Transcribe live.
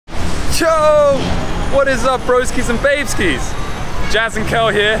Yo! What is up, broskies and babeskies? Jazz and Kell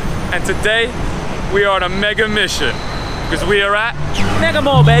here, and today we are on a mega mission because we are at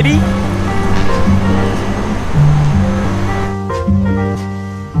Megamall, baby!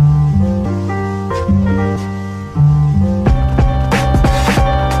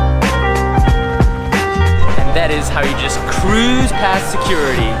 And that is how you just cruise past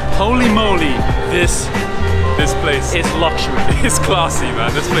security. Holy moly, this place is luxury. It's classy,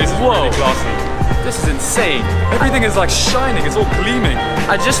 man. This place is really classy. This is insane. Everything is like shining, it's all gleaming.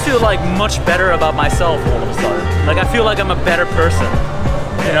 I just feel like much better about myself all of a sudden. Like I feel like I'm a better person,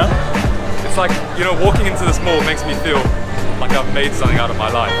 you know? It's like, you know, walking into this mall makes me feel like I've made something out of my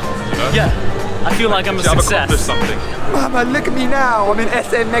life, you know? Yeah, I feel like I'm a success. I've accomplished something. Mama, look at me now, I'm in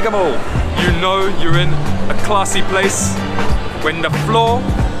SM Megamall. You know you're in a classy place when the floor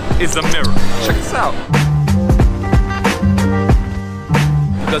is a mirror. Check this out.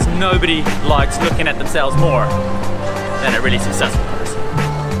 Because nobody likes looking at themselves more than a really successful person.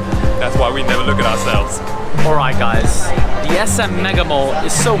 That's why we never look at ourselves. Alright guys, the SM Megamall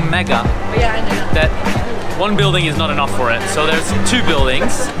is so mega that one building is not enough for it. So there's two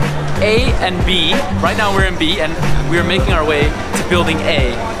buildings, A and B. Right now we're in B and we're making our way to building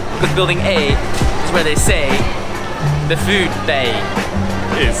A. Because building A is where they say the food bay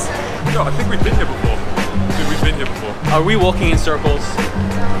is. No, I think we've been here before. Dude, we've been here before. Are we walking in circles?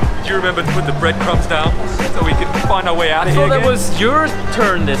 Do you remember to put the breadcrumbs down so we could find our way out of here I thought again? that was your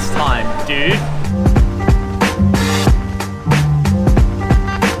turn this time, dude.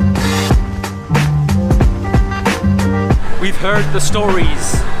 We've heard the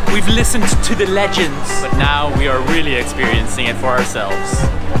stories, we've listened to the legends, but now we are really experiencing it for ourselves.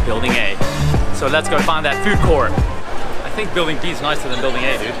 Building A. So let's go find that food court. I think building B is nicer than building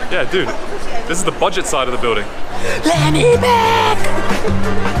A, dude. Yeah, dude. This is the budget side of the building. Let me back!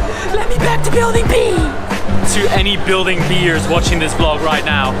 Let me back to building B! To any building B'ers watching this vlog right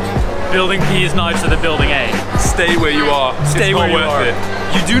now, building B is nicer than building A. Stay where you are. Stay where you are.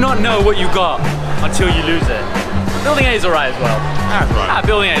 You do not know what you got until you lose it. Building A is alright as well. That's right. Ah,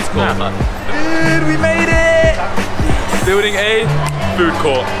 building A is cool. Yeah. Dude, we made it! Building A, food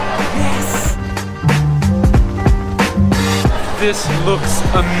court. Yes! This looks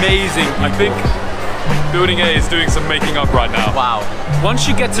amazing. I think building A is doing some making up right now. Wow. Once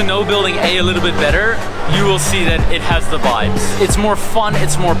you get to know building A a little bit better, you will see that it has the vibes. It's more fun,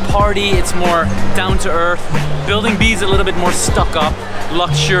 it's more party, it's more down to earth. Building B is a little bit more stuck up,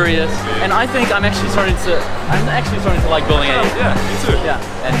 luxurious. And I think I'm actually starting to like building A. Yeah, me too. Yeah.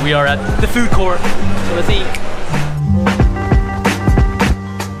 And we are at the food court. So let's eat.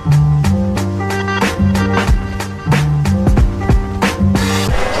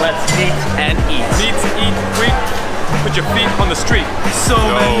 Let's meet and eat. Meet, eat, greet, put your feet on the street. So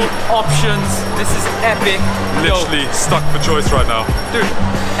many options. This is epic. Literally stuck for choice right now. Dude,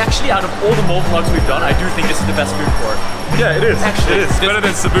 actually out of all the mall vlogs we've done, I do think this is the best food court. Yeah, it is. Actually, it is. Better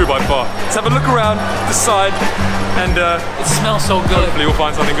than Cebu by far. Let's have a look around, decide, and it smells so good. hopefully we'll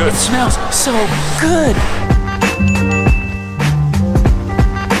find something good. It smells so good.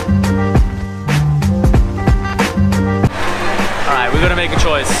 Alright, we're gonna make a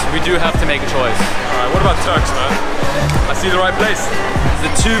choice. We do have to make a choice. Alright, what about Turks, man? I see the right place. The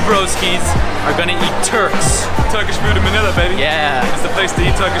Two Broskis are gonna eat Turks. Turkish food in Manila, baby. Yeah. It's the place to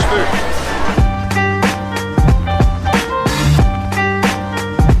eat Turkish food.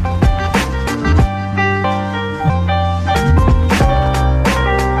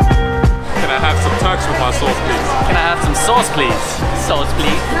 Can I have some Turks with my sauce, please? Can I have some sauce, please? Sauce,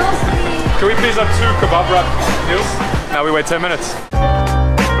 please. Can we please have 2 kebab wrap meals? Now we wait 10 minutes.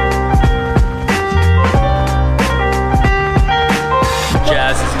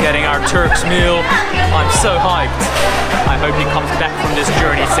 Jazz is getting our Turks meal. I'm so hyped. I hope he comes back from this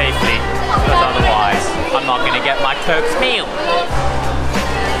journey safely, because otherwise I'm not gonna get my Turks meal.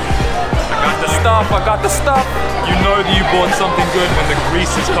 I got the stuff, I got the stuff. You know that you bought something good when the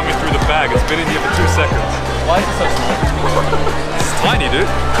grease is coming through the bag. It's been in here for 2 seconds. Why is it so small? It's tiny, dude.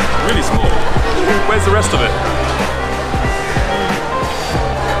 Really small. Where's the rest of it?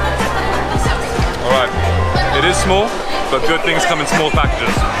 Alright. It is small, but good things come in small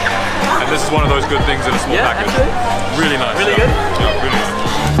packages. And this is one of those good things in a small package. Actually? Really nice. Really yeah. good? Yeah, really nice.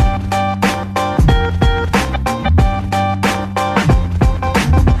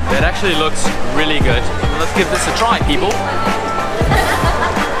 That actually looks really good. Let's give this a try, people.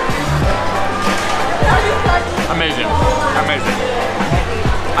 Amazing. Amazing.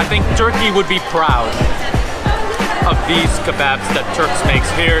 I think Turkey would be proud of these kebabs that Turks makes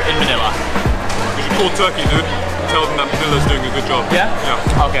here in Manila. You should call Turkey, dude. tell them that Mila's doing a good job. Yeah?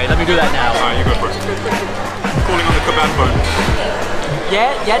 Yeah. Okay, let me do that now. Alright, you go first. Calling on the kebab phone.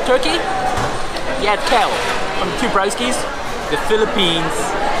 Yeah, Turkey? Yeah, it's Kell from Two Broskis. The Philippines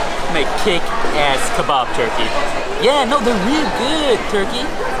make kick-ass kebab turkey. Yeah, no, they're real good, Turkey.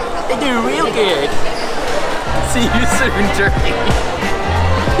 They do real good. See you soon, Turkey.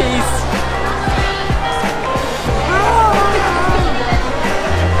 Peace.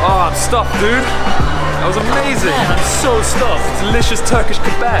 Oh, I'm stuffed, dude. That was amazing. Man, I'm so stuffed. Delicious Turkish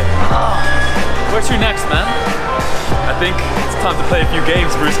kebab. Where to next, man? I think it's time to play a few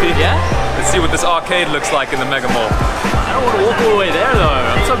games, Brewski. Yeah? Let's see what this arcade looks like in the Mega Mall. I don't want to walk all the way there though.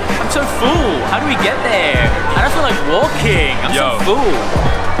 I'm so full. How do we get there? I don't feel like walking. I'm so full.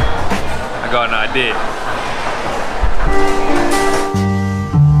 I got an idea.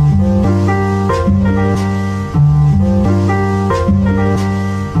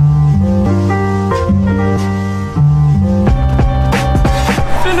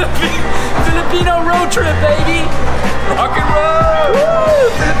 Filipino road trip, baby! Rock and roll! Woo!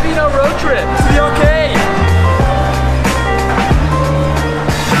 Filipino road trip to the arcade!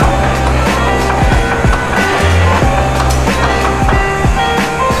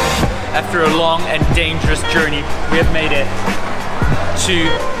 After a long and dangerous journey, we have made it to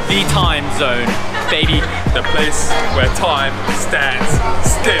the time zone, baby. The place where time stands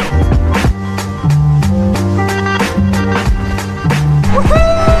still. Woohoo!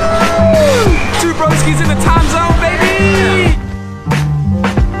 Two Broskis in the time zone, baby!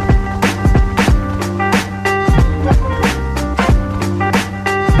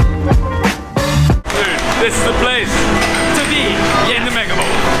 Dude, this is the place To be in the Mega Mall.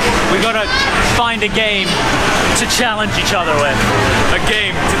 We gotta find a game to challenge each other with. A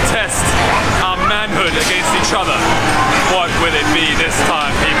game to test our manhood against each other. What will it be this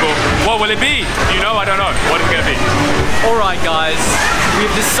time, people? What will it be? You know, I don't know. What is it gonna be? Alright guys,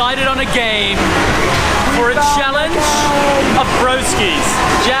 we've decided on a game for a challenge of broskies.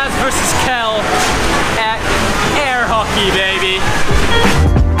 Jazz versus Kell at air hockey, baby.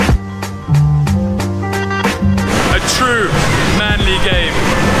 A true manly game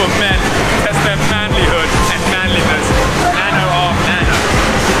for men. Test their manlyhood and manliness. Nano or nano.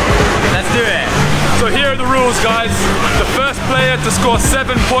 Let's do it. So here are the rules, guys. The first player to score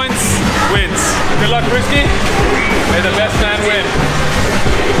 7 points wins. Good luck, Risky. May the best man win.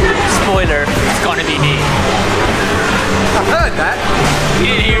 Spoiler, it's gonna be me. I heard that.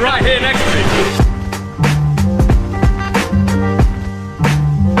 You're right here next to me.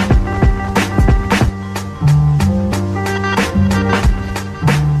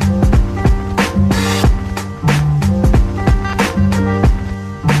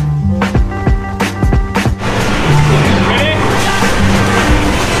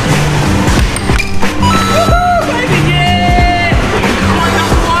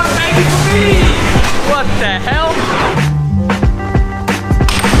 What the hell?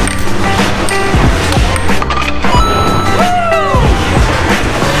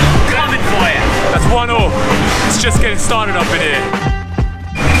 Coming for you. That's 1-0. It's just getting started up in here.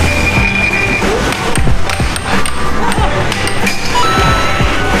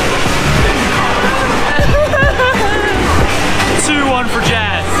 For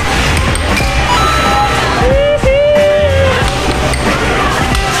Jazz.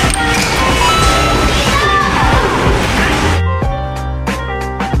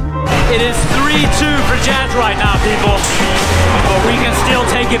 It is 3-2 for Jazz right now, people. But we can still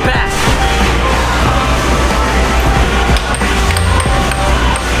take it back.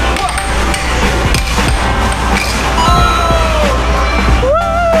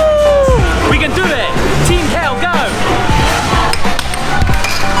 We can do it. Team Kell, go.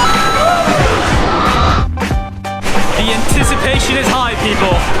 The anticipation is high,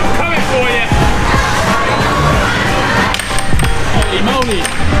 people. Coming for you. Holy moly.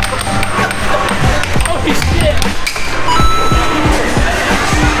 Holy shit.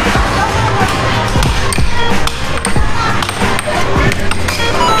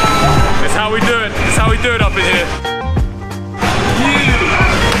 That's how we do it. That's how we do it up in here.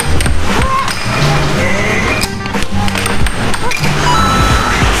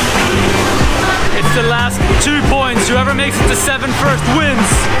 It's the last 2 points. Whoever makes it to 7 first wins.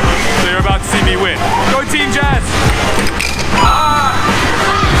 So you're about to see me win. Go Team Jazz!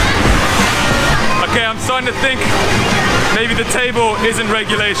 Okay, I'm starting to think maybe the table isn't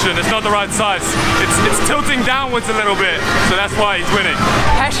regulation. It's not the right size. It's tilting downwards a little bit, so that's why he's winning.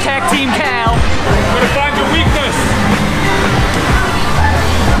 Hashtag Team Kell. I'm gonna find your weakness.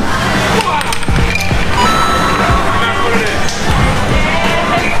 That's what it is.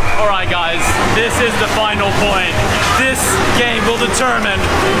 All right, guys. This is the final point. This game will determine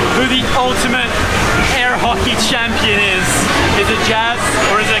who the ultimate air hockey champion is. Is it Jazz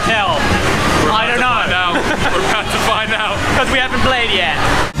or is it Kell? I don't know. We're about to find out. Because we haven't played yet.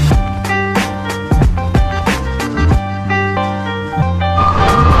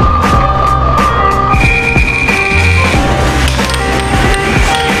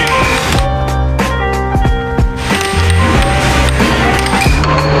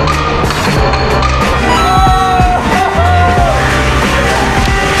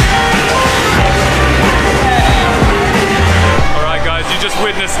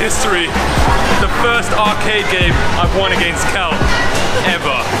 Witness history. The first arcade game I've won against Kell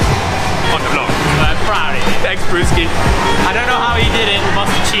ever on the vlog. I'm proud of you. Thanks, Brewski. I don't know how he did it. He must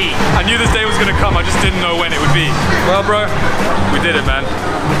have cheated. I knew this day was gonna come. I just didn't know when it would be. Well, bro, we did it, man.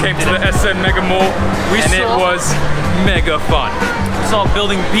 We came to the SM Megamall, and it was mega fun. We saw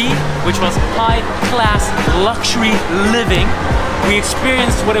Building B, which was high-class luxury living. We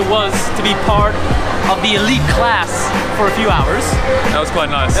experienced what it was to be part of the elite class for a few hours. That was quite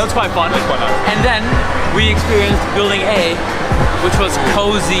nice. That was quite fun. That was quite nice. And then we experienced Building A, which was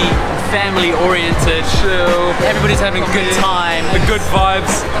cozy, family-oriented. Chill. Everybody's having a good time. The good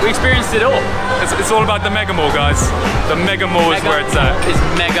vibes. We experienced it all. It's all about the Megamall, guys. The Megamall is where it's at. It's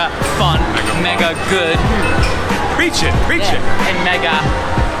mega fun, mega good. Preach it, preach it. And mega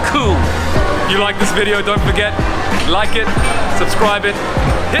cool. If you like this video, don't forget, like it, subscribe it,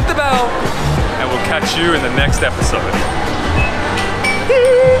 hit the bell, and we'll catch you in the next episode.